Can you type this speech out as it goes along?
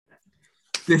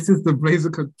This is the Blazer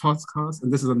Cook podcast,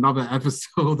 and this is another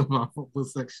episode of our football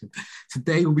section.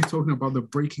 Today, we'll be talking about the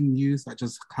breaking news that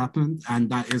just happened, and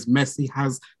that is Messi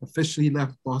has officially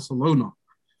left Barcelona.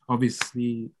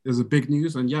 Obviously, there's a big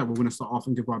news, and yeah, we're going to start off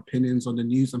and give our opinions on the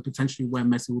news and potentially where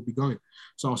Messi will be going.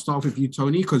 So I'll start with you,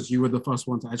 Tony, because you were the first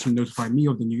one to actually notify me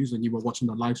of the news, and you were watching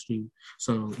the live stream.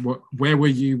 So, where were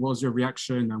you? What was your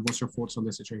reaction, and what's your thoughts on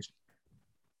the situation?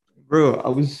 Bro,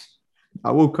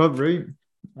 I woke up, right?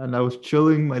 And I was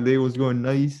chilling. My day was going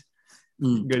nice,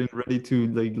 getting ready to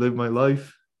like live my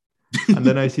life. And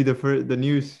then I see the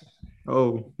news.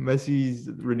 Oh, Messi's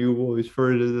renewal is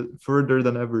further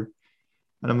than ever.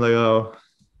 And I'm like, oh,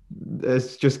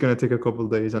 it's just gonna take a couple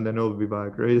of days and then it'll be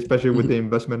back, right? Especially with the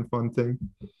investment fund thing.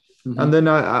 And then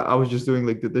I was just doing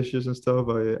like the dishes and stuff.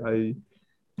 I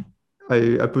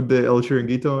put the El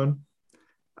Chiringuito on,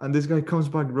 and this guy comes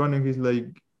back running. He's like,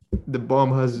 the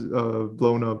bomb has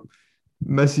blown up.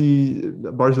 Messi,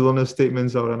 Barcelona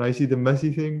statements out, and I see the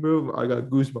Messi thing, bro. I got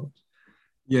goosebumps.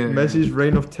 Yeah, Messi's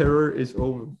reign of terror is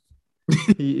over.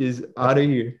 He is out of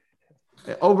here.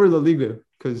 Over La Liga,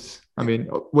 because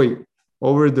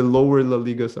over the lower La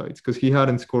Liga sides, because he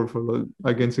hadn't scored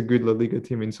against a good La Liga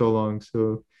team in so long.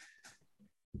 So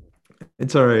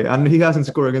it's all right, and he hasn't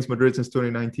scored against Madrid since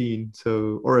 2019,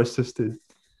 or assisted.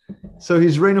 So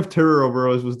his reign of terror over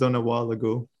us was done a while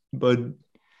ago, but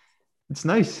it's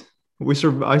nice. I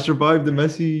survived the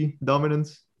Messi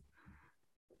dominance,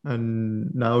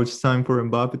 and now it's time for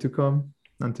Mbappe to come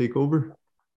and take over.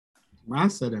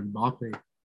 Man said Mbappe.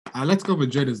 Atletico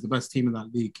Madrid is the best team in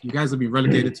that league. You guys have been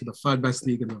relegated to the third best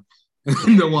league in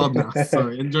the world now. So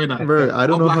enjoy that. Bro, I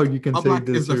don't know how you can say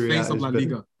this is the face of La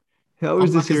Liga. How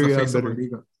is the Serie A better?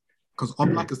 Because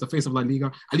Oblak is the face of La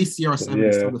Liga. At least CR7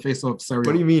 is still the face of Serie A.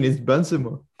 What do you mean? It's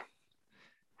Benzema.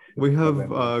 We have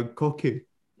Koke.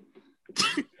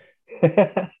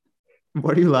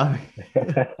 What are you laughing?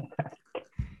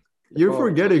 You're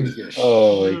forgetting.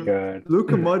 Oh my god.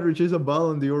 Luka Modric is a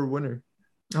Ballon d'Or winner.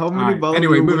 How many Ballon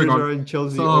d'Or winners are in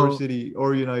Chelsea or City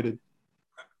or United?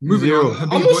 Zero.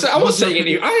 I was saying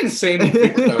anything. I didn't say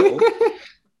anything though.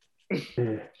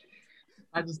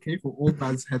 I just came for old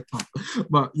man's head top.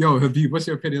 But yo, Habib, what's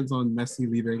your opinions on Messi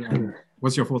leaving, and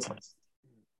what's your thoughts on this?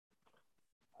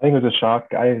 I think it was a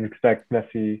shock. I didn't expect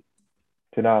Messi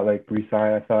to not like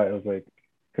resign. I thought it was like,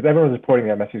 because everyone was reporting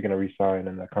that Messi's going to resign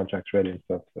and the contract's ready and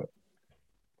stuff. So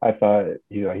I thought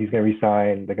he's going to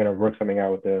resign. They're going to work something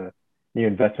out with the new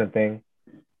investment thing.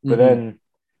 But then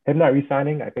him not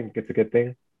resigning, I think it's a good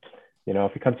thing. You know,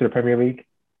 if he comes to the Premier League,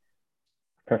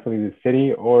 preferably the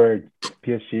City or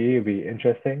PSG, it'd be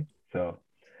interesting. So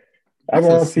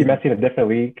everyone wants to see Messi in a different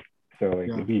league. So like,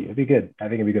 it'd be good. I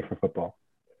think it'd be good for football.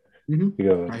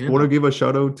 I want to give a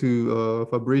shout out to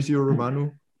Fabrizio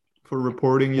Romano for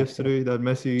reporting yesterday that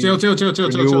Messi. Chill. I'm trying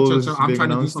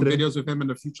to do some videos with him in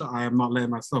the future. I am not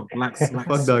letting myself. Relax. Fuck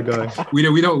that guy.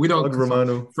 We don't. Fuck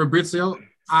Romano. Fabrizio,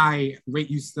 I rate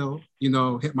you still. You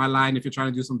know, hit my line if you're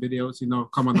trying to do some videos. You know,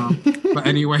 come on. But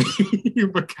anyway,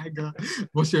 Bakanga,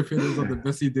 what's your opinions on the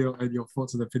Messi deal and your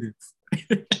thoughts and opinions?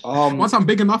 Once I'm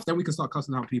big enough, then we can start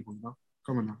cussing out people. You know,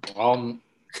 come on now.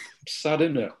 Sad,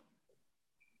 isn't it?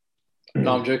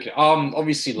 No, I'm joking.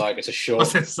 Obviously, like, it's a show.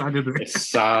 It's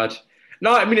sad.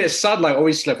 No, I mean, it's sad. Like,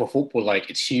 obviously, like for football, like,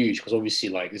 it's huge because obviously,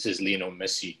 like, this is Lionel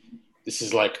Messi. This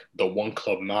is like the one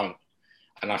club man,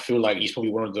 and I feel like he's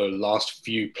probably one of the last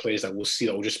few players that we'll see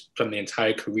that will just spend the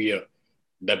entire career,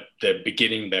 the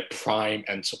beginning, their prime,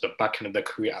 and sort of the back end of their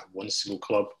career at one single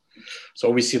club. So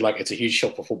obviously, like, it's a huge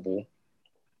shock for football.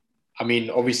 I mean,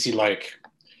 obviously, like,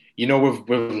 you know, with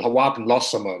what happened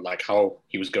last summer, like how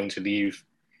he was going to leave.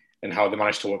 And how they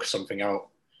managed to work something out,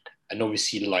 and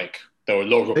obviously, like there were a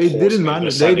lot of reports.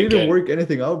 They didn't work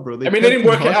anything out, bro. They didn't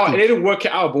work it out. And they didn't work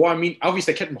it out. But what I mean,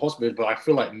 obviously, they kept him hostage. But I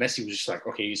feel like Messi was just like,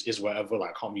 okay, he's whatever.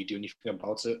 Like, I can't really do anything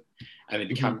about it. And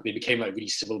they became like really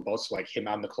civil about it, like him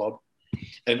and the club.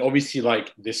 And obviously,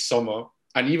 like this summer,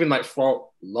 and even like throughout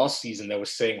last season, they were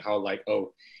saying how like,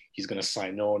 oh, he's gonna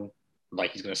sign on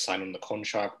the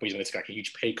contract, but he's gonna take like a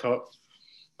huge pay cut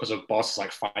because of Barca's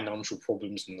like financial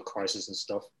problems and the crisis and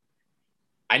stuff.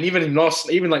 And even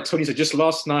like Tony said, just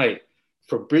last night,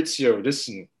 Fabrizio,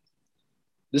 listen,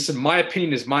 my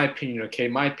opinion is my opinion, okay?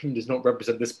 My opinion does not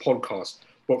represent this podcast.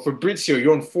 But Fabrizio,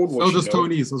 you're on Forward Watch. So does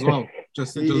Tony's as well.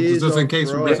 Just in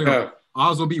case Fabrizio.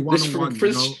 Ours will be one-on-one.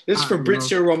 This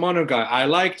Fabrizio Romano guy, I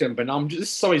liked him, but now this is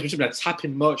somebody's between a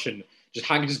tapping merchant, just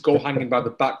hanging by the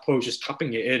back post, just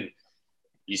tapping it in.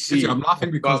 You see, I'm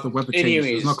laughing because the weather changed.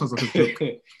 It's not because of his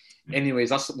joke. Anyways,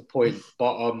 that's not the point.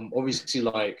 But obviously,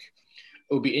 like,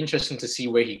 it'll be interesting to see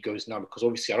where he goes now because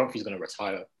obviously I don't think he's going to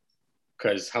retire.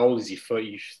 Because how old is he?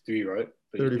 33, right?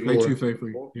 34. 32,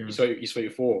 33. Yeah. He's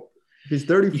 34. He's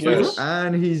 34 Yes.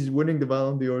 and he's winning the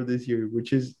Ballon d'Or this year,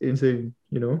 which is insane,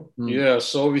 Mm. Yeah,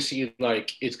 so obviously,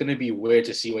 like, it's gonna be weird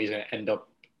to see where he's gonna end up.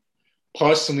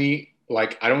 Personally,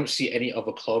 like, I don't see any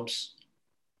other clubs.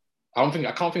 I can't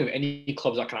think of any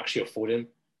clubs that can actually afford him.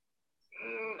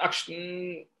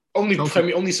 Only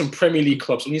some Premier League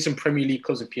clubs. Only some Premier League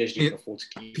clubs and PSG can afford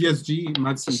to keep PSG,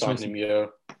 Man to City, sign Chelsea. him. Yeah,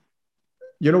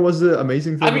 You know what's the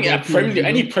amazing thing? I mean, about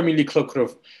any PSG? Premier League club could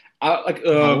have.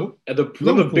 No. The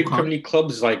Liverpool big can't. Premier League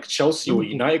clubs like Chelsea or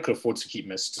Liverpool. United could afford to keep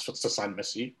Messi to sign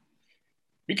Messi.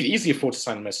 We could easily afford to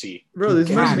sign Messi. Bro, this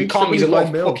You man can. We makes can't. He's a lot 75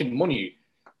 of mil. fucking money.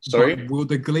 Sorry. But will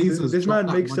the Glazers This drop man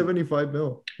that makes money? 75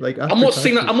 mil. Like, I'm after not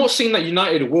saying that. taxes. I'm not saying that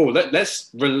United will. Let's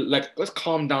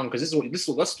calm down because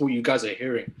that's what you guys are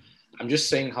hearing. I'm just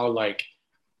saying how like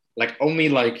only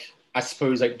like I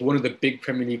suppose like one of the big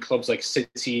Premier League clubs like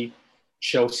City,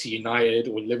 Chelsea, United,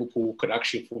 or Liverpool could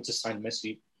actually afford to sign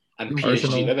Messi, and PSG.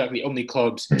 Arsenal. They're like the only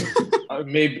clubs.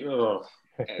 Maybe.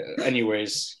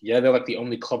 Anyways, yeah, they're like the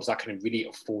only clubs that can really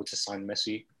afford to sign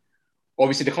Messi.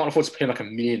 Obviously, they can't afford to pay like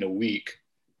 $1 million a week,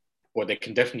 but they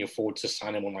can definitely afford to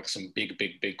sign him on like some big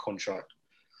contract.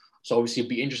 So obviously, it'd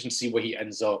be interesting to see where he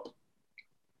ends up.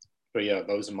 But yeah,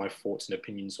 those are my thoughts and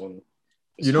opinions on.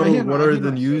 You know I hear what that, I are hear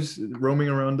the that. news roaming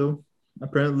around though?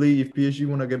 Apparently, if PSG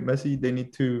want to get Messi, they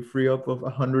need to free up of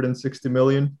 160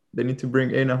 million. They need to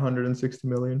bring in 160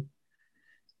 million.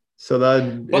 So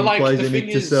that But, like, implies the they thing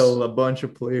need to is- sell a bunch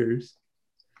of players.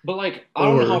 But like,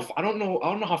 Or- I don't know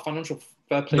how financial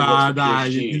fair play Nah, works for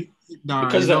PSG you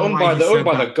because they're know owned why by he they're said owned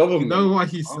by that? the government. You know why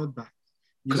he said that?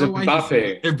 You 'Cause know of why he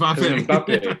said that? Mbappe. 'Cause of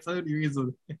Mbappe. That's the only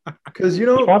reason. Because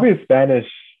Probably a Spanish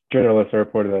journalist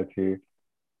reported that too.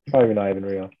 Probably not even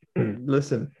real.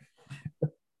 listen,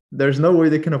 there's no way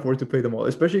they can afford to pay them all,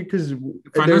 especially because their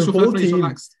Financial fair whole play is team,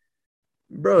 relaxed.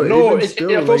 bro. No, even still,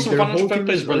 like, also their financial whole fair team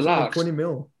play is is worth like relaxed. 20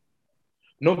 mil.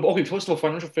 No, but okay, first of all,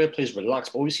 financial fair play is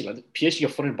relaxed, but obviously, like PSG are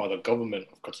funded by the government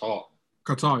of Qatar.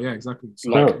 Qatar, yeah, exactly.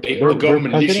 So Like Their the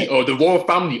government president- literally, the royal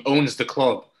family owns the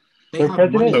club, they their have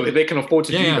president- money. so they can afford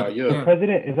to Yeah, do that. yeah. The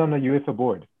president is on the UEFA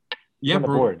board. He's Yeah, on the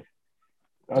bro. board.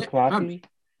 Yeah, Classy.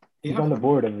 He's on the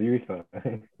board of the UEFA.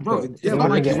 Bro, So, it's Yeah, not but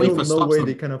like there's UEFA still UEFA no stops way them.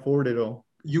 they can afford it all.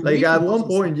 You Like, UEFA at one doesn't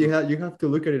point, stop them. you have to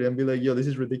look at it and be like, yo, this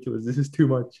is ridiculous. This is too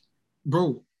much.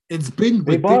 Bro, it's been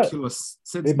They bought- ridiculous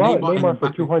since They bought Neymar Neymar and for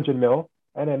Mbappe. 200 mil,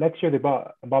 and then next year they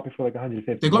bought Mbappe for like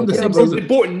 150. They got the Yeah, same bro, season. they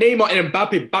bought Neymar and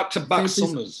Mbappe back-to-back Same season.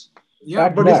 summers. Yeah,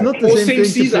 Back But to it's back. not the Or same same thing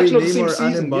season, to actually pay not the same Neymar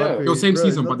season, and yeah. Mbappe. Yo, same Bro, season,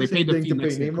 it's but not they the same paid the thing fee to pay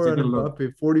next year 'cause Neymar they and did a loan.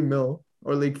 Mbappe 40 mil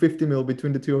or like 50 mil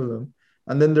between the two of them.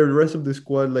 And then the rest of the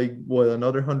squad, like, what,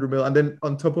 another 100 mil? And then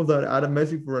on top of that, add a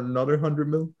Messi for another 100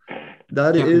 mil?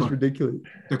 That Yeah, is but- ridiculous.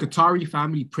 The Qatari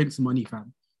family prints money,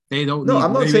 fam. They don't No, need.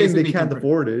 I'm not saying they basically can't can print.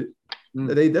 afford it.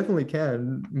 Mm. They definitely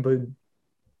can, but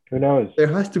Who knows? there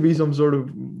has to be some sort of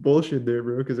bullshit there,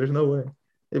 bro, because there's no way.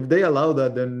 If they allow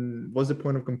that, then what's the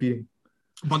point of competing?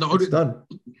 But the It's other, done.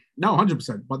 no,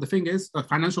 100%. But the thing is,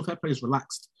 financial fair play is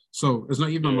relaxed, so it's not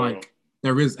even Yeah. like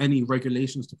there is any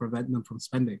regulations to prevent them from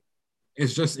spending.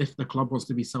 It's just if the club wants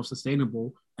to be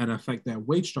self-sustainable and affect their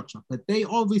wage structure. But they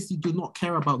obviously do not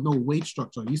care about no wage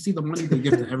structure. You see the money they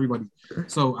give to everybody.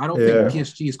 So I don't Yeah. think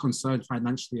PSG is concerned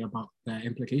financially about their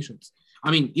implications. I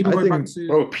mean, even I going back think- to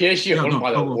Bro, PSG are Yeah, owned no,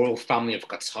 by the go on. royal family of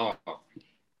Qatar.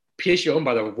 PSG are owned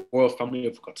by the royal family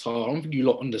of Qatar. I don't think you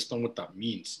lot understand what that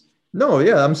means. No,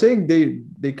 yeah, I'm saying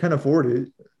they can afford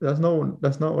it. That's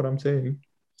not what I'm saying.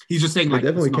 he's just saying They like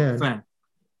it's definitely not can. fair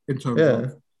in terms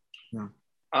Yeah. of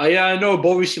Yeah, I know, but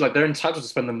obviously, like, they're entitled to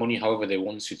spend the money however they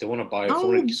want to. If they want to buy, if they no,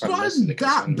 want to sign Messi, they can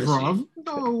that, sign Messi. bruv.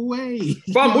 No way.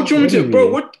 Fam, what do you want me to,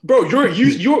 Really? bro?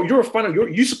 You're a fan of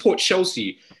you support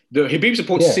Chelsea. The Habib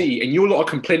supports Yeah. City, and you lot are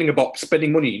complaining about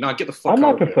spending money. Now get the fuck I'm out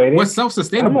not of here. complaining. We're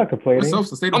self-sustainable. I'm not complaining. We're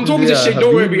self-sustainable. I'm talking to Yeah, Shane.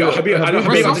 Don't worry, Habib- Habib. I know Habib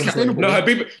Habib is had to, self-sustainable. no,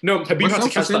 Habib We're had to catch that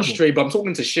self-sustainable. straight. But I'm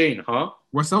talking to Shane, huh?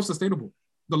 We're self-sustainable.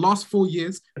 The last 4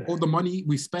 years, all the money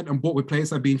we spent and bought with players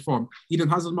have been from Eden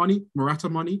Hazard money, Morata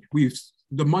money.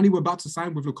 The money we're about to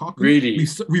sign with Lukaku. Really?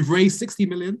 We've raised 60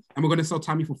 million and we're going to sell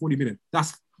Tammy for 40 million.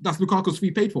 That's Lukaku's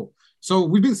fee paid for. So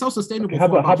we've been self-sustainable How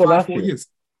for about about last 4 year? years.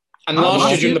 And Huh? last year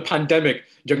Last during year? the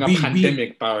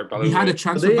pandemic, by the We had a way.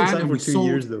 transfer They ban signed and for we 2 sold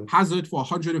years, though. Hazard for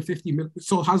 150 million.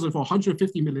 Sold Hazard for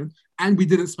 150 million, and we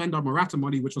didn't spend our Morata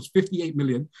money, which was 58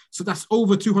 million. So that's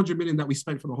over 200 million that we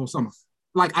spent for the whole summer.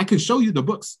 Like I can show you the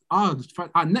books. Our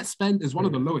net spend is one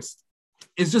of the lowest.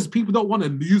 It's just people don't want to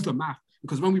use the math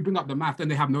Because when we bring up the math, then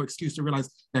they have no excuse to realize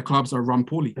their clubs are run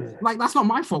poorly. Like, that's not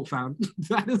my fault, fam.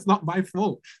 That is not my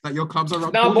fault that your clubs are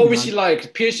run Now, poorly. but obviously, Man.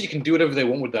 like PSG can do whatever they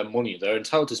want with that money. They're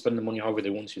entitled to spend the money however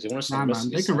they want to. If they want to sign Nah, Messi, man,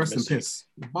 they can sign rest in Messi. piss.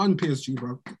 Ban PSG,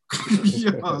 bro.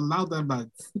 Yeah, allow them,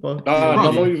 man. Fuck Nah, yeah.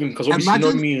 no, not even because obviously, you know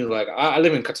Imagine- me. Like, I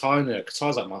live in Qatar, and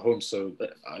Qatar's like my home, so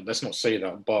let's not say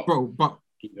that. But Bro, but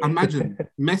you know, imagine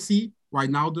Messi,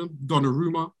 Wijnaldum,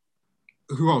 Donnarumma,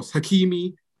 who else?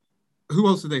 Hakimi. Who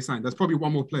else did they sign? There's probably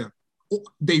one more player. Oh,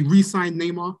 they re-signed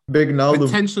Neymar. Big Naldo.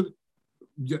 Potentially,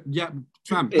 yeah,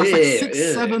 fam. That's like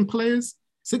Yeah. 7 players.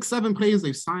 7 players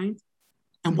they've signed,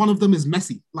 and one of them is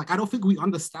Messi. Like, I don't think we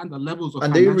understand the levels of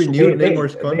And they financial. renewed They-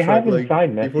 Neymar's they contract haven't like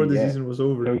signed Messi before the yet. season was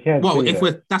over. So we can't Well, say if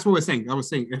that. that's what we're saying. I was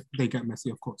saying if they get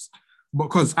Messi, of course.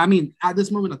 Because I mean, at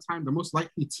this moment of time, the most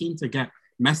likely team to get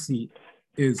Messi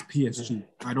is PSG.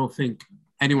 I don't think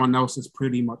anyone else is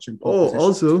pretty much in pole Oh, position.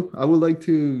 also, I would like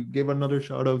to give another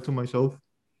shout out to myself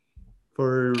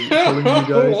for telling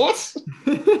you guys.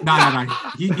 what? Nah.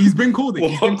 He's been called it.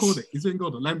 He's been What? called it. He's been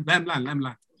called it. Let him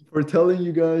land. For telling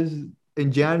you guys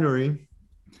in January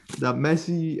that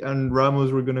Messi and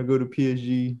Ramos were gonna go to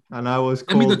PSG, and I was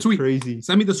Send me the called tweet. crazy.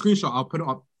 Send me the screenshot. I'll put it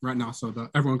up right now so that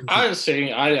everyone can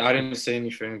see. I didn't say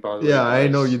anything about it. Yeah, I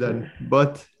know you then,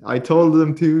 but I told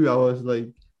them too. I was like,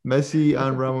 Messi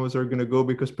and Ramos are gonna go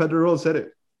because Pedro said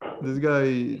it. This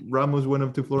guy Ramos went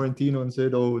up to Florentino and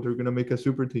said, "Oh, they're gonna make a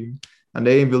super team," and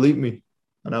they ain't believe me,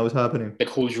 and that was happening. They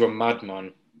called you a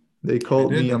madman. They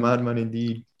called They did, me a didn't madman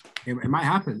indeed. It might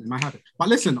happen. It might happen. But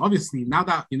listen, obviously, now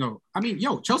that, I mean,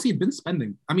 Chelsea had been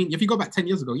spending. I mean, if you go back 10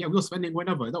 years ago, yeah, we were spending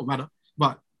whenever. It don't matter.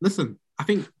 But listen, I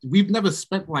think we've never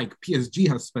spent like PSG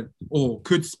has spent or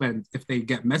could spend if they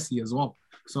get Messi as well.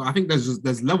 So I think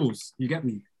there's levels. You get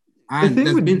me? And thing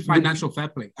there's with- been financial fair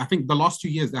play. I think the last 2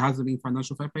 years, there hasn't been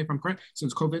financial fair play, if I'm correct,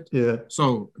 since COVID. Yeah,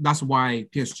 So that's why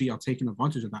PSG are taking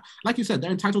advantage of that. Like you said, they're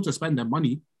entitled to spend their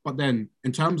money. But then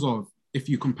in terms of if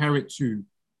you compare it to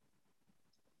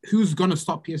who's going to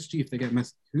stop PSG if they get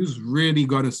Messi? Who's really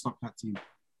going to stop that team?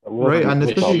 right. And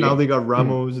especially PSG. now they got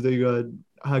Ramos, they got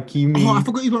Hakimi, Oh, I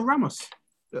forgot even Ramos.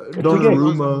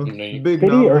 Donnarumma, get- Big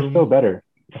City are still Naldo. better.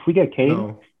 If we get Kane,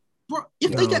 No, Bro,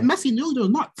 if they No. get Messi, no, they're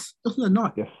not. No, they're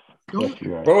not. yes, No. yes,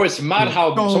 you're right. Bro, it's mad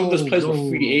how some of those players were No.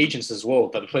 free agents as well.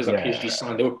 That the players that Yeah. PSG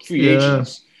signed, they were free Yeah.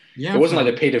 agents. Yeah, It wasn't fam.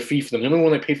 like they paid a fee for them. The only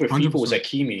one they paid for a fee for was 100%.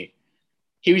 Hakimi.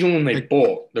 He was the one they Like-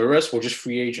 bought. The rest were just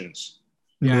free agents.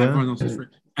 Yeah, Yeah. everyone else is free.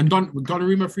 And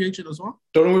Donnarumma free agent as well?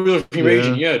 Donnarumma was a free Yeah.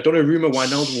 agent, yeah. Donnarumma,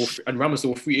 Wijnaldum, and Ramos, they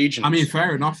were free agents. I mean,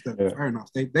 fair enough then. Yeah. Fair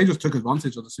enough. They just took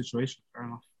advantage of the situation. Fair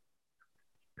enough.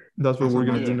 that's what That's we're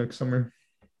gonna amazing. do next summer.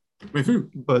 With who?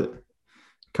 But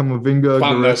Camavinga,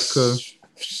 Fam, Goretzka.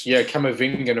 yeah,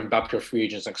 Camavinga and Mbappe are free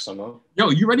agents next summer. Yo,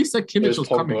 you already said Kimmich There's was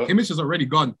coming. Pogba. Kimmich is already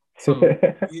gone. So, come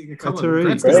That's on. alright.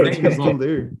 Goretzka's Great. staying as Still well.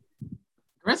 there.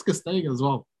 Goretzka's staying as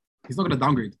well. He's not going to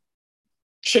downgrade.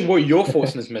 Shin, what are your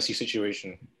thoughts on this Messi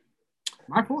situation?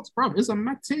 My thoughts, bro, it's a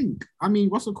mad thing. I mean,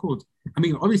 what's it called? I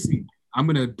mean, obviously, I'm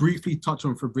going to briefly touch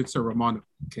on Fabrizio Romano,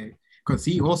 okay? Because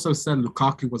he also said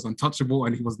Lukaku was untouchable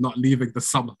and he was not leaving the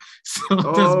summer. So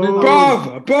there's been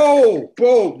Oh.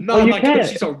 Bro, no, Oh, you man, get the can't.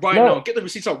 receipts out right No. now. Get the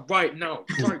receipts out right now.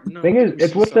 Right now. Thing Get is, the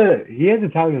it's with receipts out. he has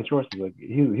Italian sources. Like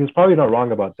he was probably not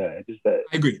wrong about that. It's just that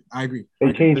I agree.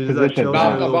 they changed Is that positions. Chelsea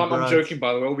But little I'm brats? joking,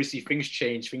 by the way. Obviously, things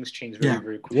change very, Yeah.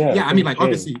 very quickly. Yeah, I mean, like, things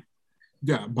obviously, change.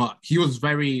 yeah, but he was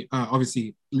very,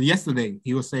 obviously, yesterday,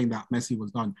 he was saying that Messi was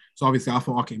done. So obviously, I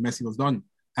thought, okay, Messi was done.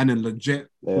 And then legit,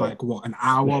 Yeah. like, what, an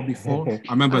hour before? I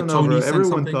I remember don't know, Tony bro. said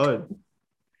Everyone something. thought.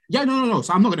 Yeah, no.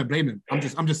 So I'm not going to blame him. I'm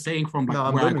just saying from, like, No,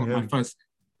 I'm where I got blaming my him. first,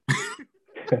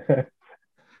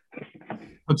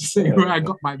 I'm just saying where I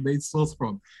got my main source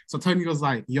from. So Tony was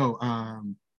like, yo,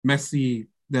 Messi,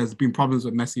 there's been problems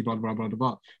with Messi, blah, blah, blah, blah,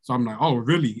 blah. So I'm like, oh,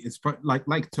 really? It's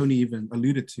like Tony even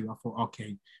alluded to. I thought,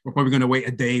 okay, we're probably going to wait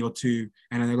a day or two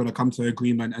and then they're going to come to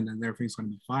agreement and then everything's going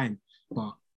to be fine.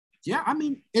 But yeah, I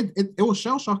mean, it was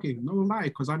shell shocking, no lie.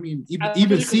 Because I mean,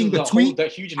 even seeing the tweet,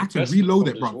 that huge I had to investment reload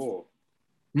fund it, as bro. well.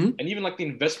 Hmm? And even like the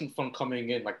investment fund coming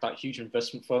in, like that huge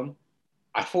investment fund,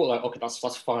 I thought like, okay, that's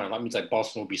fine. That means like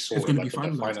Barcelona will be sorted gonna like, be with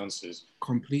their fine, lads. finances.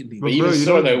 completely, But Bro, even you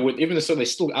so, know- they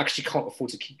still actually can't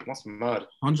afford to keep them. That's mad.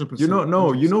 100%. You know,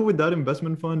 no, 100%. with that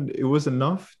investment fund, it was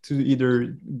enough to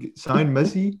either sign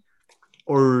Messi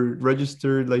or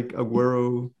register like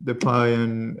Aguero, Depay,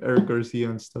 and Eric Garcia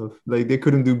and stuff. Like they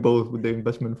couldn't do both with the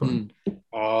investment fund,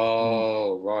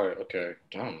 Oh, right. Okay.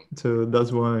 Damn. so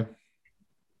that's why.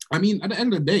 I mean, at the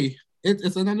end of the day,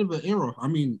 it's an end of an era. I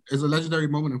mean, it's a legendary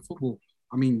moment in football.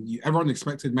 I mean, everyone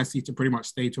expected Messi to pretty much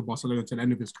stay to Barcelona to the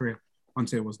end of his career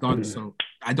until it was done. So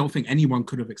I don't think anyone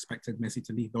could have expected Messi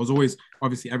to leave. There was always,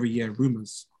 obviously, every year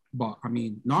rumors. But I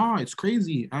mean, no, it's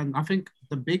crazy. And I think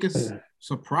the biggest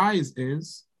surprise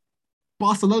is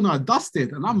Barcelona are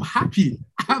dusted, and I'm happy.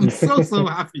 I'm so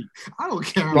happy. I don't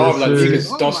care. Bro, Yes, like sir.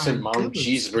 Liga's Oh dusting, my man. goodness.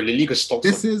 Jeez, bro, the Liga stocks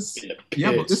This are is in the yeah,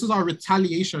 but this pits. was our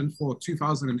retaliation for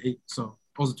 2008. So or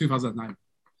was it 2009?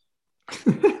 I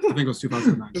think it was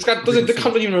 2009. This guy I think doesn't. it They was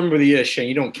can't even remember the year, Shane.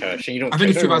 You don't care, Shane. You don't I care.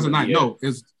 think it's You don't remember 2009. the year.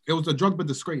 No, it was a Drogba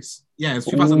disgrace. Yeah, it's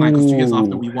 2009 because 2 years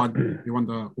after we won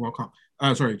the World Cup.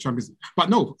 Sorry, Champions League. But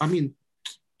no, I mean,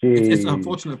 it's a Jeez.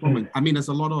 fortunate moment. I mean, there's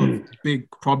a lot of big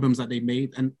problems that they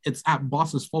made, and it's at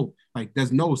Barca's fault. Like,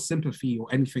 there's no sympathy or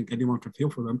anything anyone can feel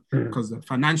for them because the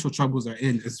financial troubles they're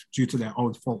in is due to their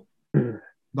own fault. The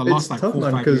It's last like tough, 4 or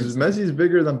man, 5 because years. Messi is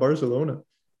bigger than Barcelona.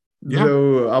 Yeah.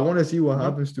 So I want to see what Yeah.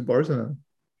 happens to Barcelona.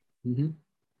 Mhm.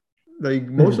 Like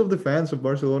most of the fans of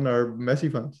Barcelona are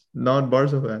Messi fans, not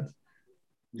Barca fans.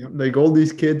 Yep. Like all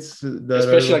these kids that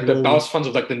Especially are like the all- Barca fans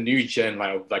of like the new gen,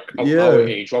 like of Yeah. our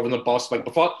age, rather than Barca. Like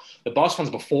before, the Barca fans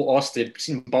before us did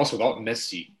seen Barca without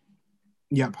Messi.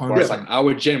 Yep. Whereas 100%. like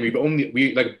our gen,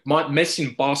 we like Messi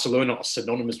and Barcelona are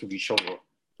synonymous with each other.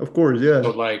 Of course, yeah.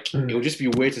 So like it would just be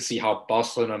weird to see how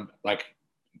Barcelona like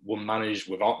will manage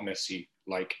without Messi.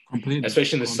 Like Completely.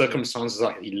 especially in the Completely. circumstances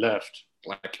that he left,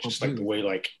 like just like the way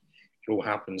like it all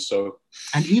happened. So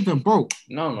And even, bro,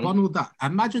 no, man. done with that.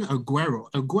 Imagine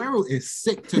Aguero. Aguero is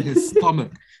sick to his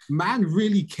stomach. Man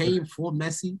really came for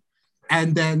Messi,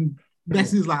 and then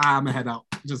Messi's like, I'm gonna head out.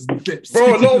 Just dips.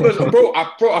 Bro, a lot of those, bro,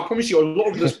 I promise you, a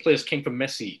lot of those players came from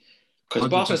Messi. Because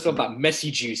 100%. Barcelona still have that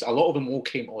Messi juice. A lot of them all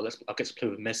came, I get to play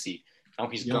with Messi. Now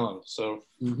he's Yeah. gone. So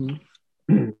Mhm.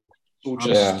 it's all just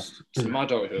Yeah. it's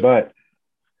mad out here. But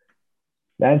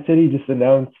Man City just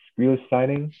announced Grealish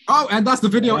signing. Oh, and that's the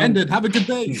video And- ended. Have a good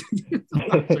day.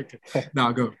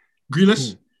 Now go.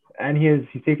 Grealish. And he's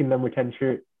taking number 10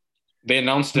 shirt. They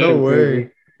announced it. No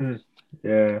way.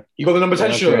 Yeah. You got the number 10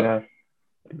 Announced it shirt. right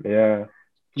now. Yeah.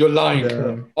 You're lying.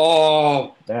 Damn.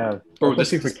 Oh, Damn. bro,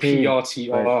 this Especially is for Kane. PRT.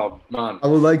 Like- Oh, man. I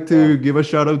would like to give a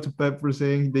shout out to Pep for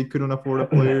saying they couldn't afford a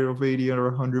player of 80 or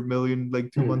 100 million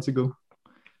like 2 months ago.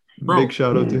 Bro. Big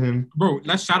shout out to him. Bro,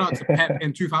 let's shout out to Pep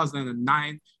in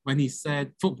 2009 when he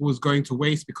said football was going to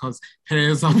waste because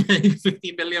players are paying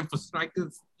 50 million for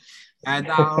strikers. And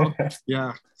now,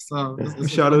 yeah. So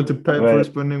it's Shout out to Pep for Right.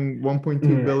 spending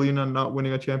 1.2 billion and not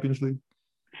winning a Champions League.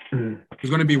 It's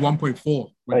going to be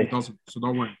 1.4 when he Nice. doesn't. So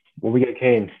don't worry. When we get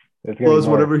Kane, it's gonna Plus be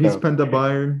more, whatever he so. spent at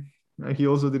Bayern. He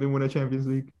also didn't win a Champions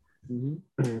League.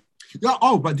 Yeah.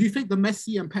 Oh, but do you think the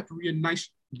Messi and Pep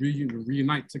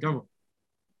reunite together?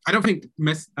 I don't think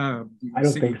I don't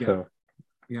City think get- so.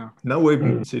 Yeah. No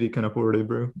way City can afford it,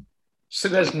 bro. So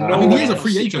there's no I mean, way he's a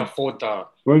free City agent. can afford that.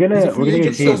 We're He's gonna a free get agent,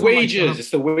 It's the so Kane. wait- wages. It's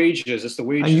the wages. It's the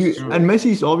wages. And you Sure. and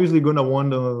Messi's obviously gonna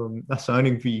want a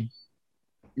signing fee.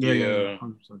 Yeah. Yeah.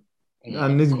 100%. Oh my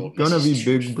And it's God, gonna Messi's be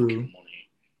too big, bro. fucking money.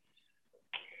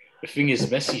 The thing is,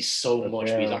 Messi's so much,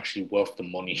 but he's Yeah. actually worth the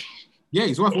money. Yeah,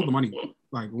 he's worth all the money.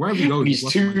 Like, wherever he goes, He's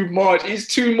worth the money. too much. He's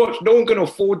too much. No one can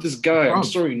afford this guy. I'm Bro,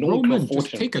 sorry, no one can Roman, afford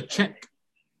just him. take a check.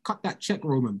 Cut that check,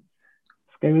 Roman.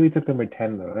 This guy really took number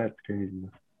 10 though. That's crazy.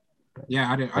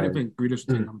 Yeah, I didn't think Grealish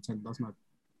would take number 10. That's mad.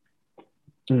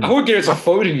 I would give it to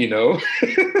Foden, you know.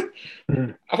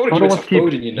 I would give it to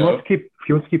Foden, you He wants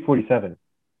know. to keep 47.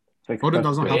 It's like Foden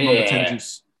doesn't have Yeah. number 10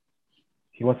 juice.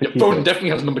 He wants to Yeah, keep Foden it. definitely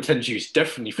has number 10 juice.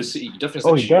 Definitely for City. Definitely has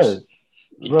Oh, the he juice. does.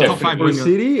 He Bro. Top five definitely. For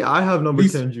winger. City, I have number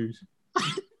Least- 10 juice.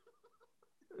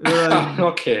 Like,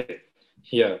 Okay.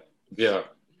 Yeah.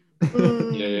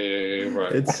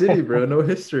 Right. it's City, bro. No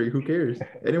history. Who cares?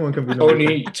 Anyone can be number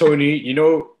 10. Tony, you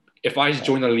know, if I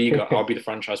join the Liga, I'll be the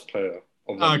franchise player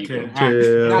of the Okay. Liga. All right.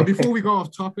 Yeah. Now, before we go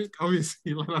off topic,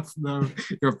 obviously, let us know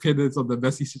your opinions on the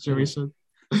Messi situation.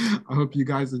 I hope you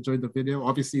guys enjoyed the video.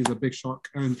 Obviously, it's a big shock.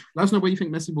 And let us know where you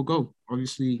think Messi will go.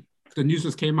 Obviously, the news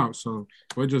just came out, so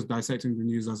we're just dissecting the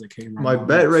news as it came out. My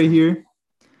bet right here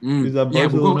is that Yeah,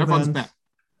 we'll go Barcelona everyone's fans, bet.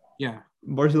 Yeah.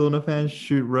 Barcelona fans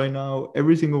should right now,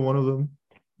 every single one of them,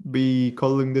 be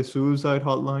calling the suicide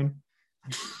hotline.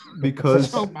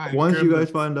 Because Oh my once you goodness.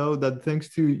 guys find out that thanks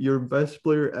to your best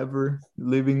player ever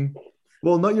living,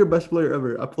 well, not your best player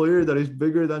ever, a player that is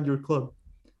bigger than your club.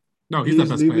 No, he's the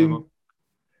best player ever.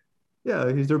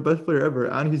 Yeah, he's their best player ever,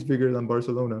 and he's bigger than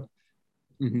Barcelona.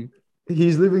 Mhm.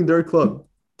 He's leaving their club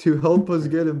to help us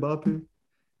get Mbappe.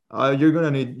 You're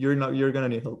gonna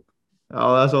need help.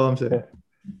 That's all I'm saying.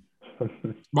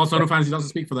 Barcelona fans, he doesn't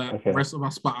speak for the Okay. rest of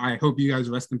us, but I hope you guys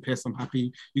rest in peace. I'm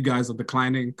happy you guys are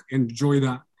declining. Enjoy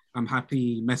that. I'm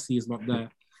happy Messi is not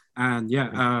there. And yeah,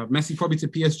 Messi probably to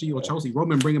PSG or Chelsea.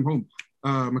 Roman, bring him home.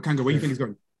 Makanga, where do you think he's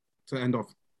going to end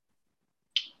off?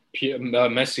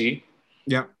 Messi.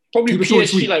 Yeah. Probably Keep it short and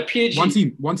PSG, sweet. like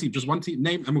PSG. One team, just one team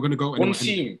name, and we're gonna go. One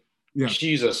team. Yeah.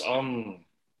 Jesus.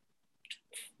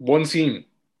 One team.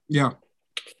 Yeah.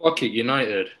 Fuck it,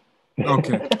 United.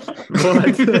 Okay.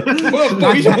 What?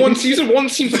 Well, you said one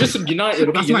team for just United.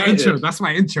 Okay, That's United. my intro. That's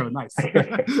my intro. Nice.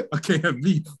 Okay,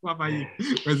 me. What about you?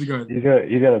 Where's he going? He's got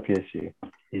a PSG.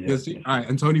 PSG. All right,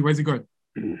 and Tony, where's he going?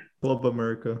 Club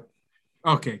America.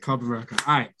 Okay, Club America.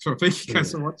 All right, so thank you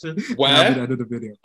guys for watching. Where? That'll be the end of the video.